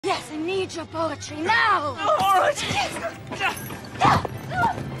Yes, I need your poetry now! All right.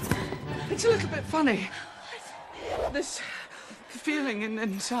 It's a little bit funny. This feeling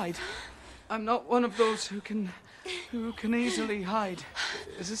inside. I'm not one of those who can easily hide.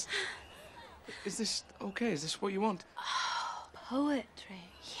 Is this okay? Is this what you want? Oh, poetry.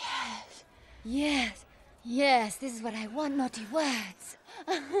 Yes. Yes. Yes, this is what I want, naughty words.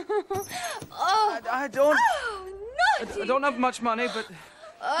 Oh. I don't... Oh, naughty. I don't have much money, but...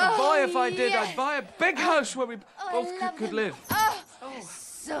 Oh, boy, if I did, yes. I'd buy a big house where we both could live. Oh,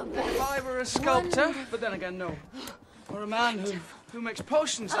 so bad. If I were a sculptor, Wonderful. but then again, no. Or a man who makes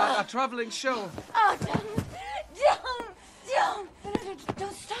potions at a travelling show. Oh,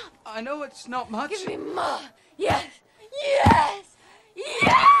 don't stop. I know it's not much. Give me more. Yes, yes,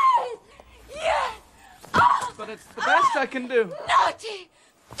 yes, yes. Oh, But it's the best I can do. naughty.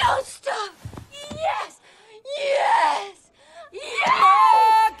 Don't stop. Yes, yes, yes.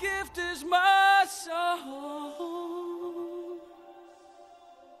 My gift is my song.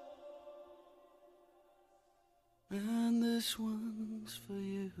 And this one's for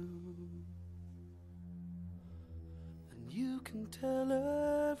you. And you can tell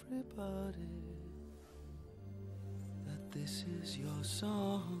everybody that this is your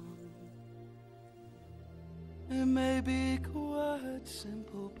song. It may be quite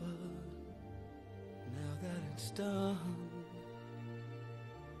simple, but now that it's done,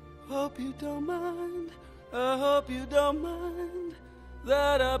 hope you don't mind, I hope you don't mind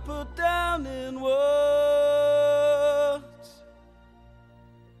that I put down in words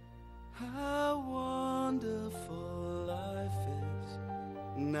how wonderful life is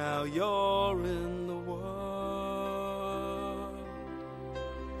now you're in the world.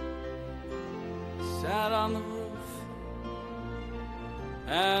 Sat on the roof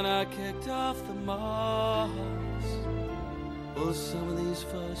and I kicked off the moss. Well, some of these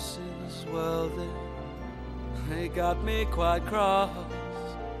verses, well, they got me quite cross.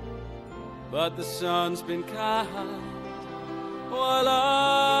 But the sun's been kind while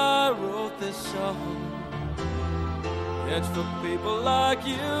I wrote this song. It's for people like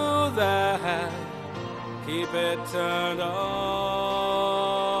you that keep it turned on.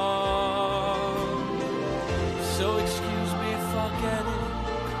 So excuse me for getting,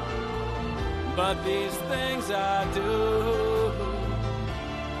 but these things I do,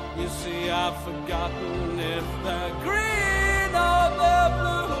 you see, I've forgotten if the green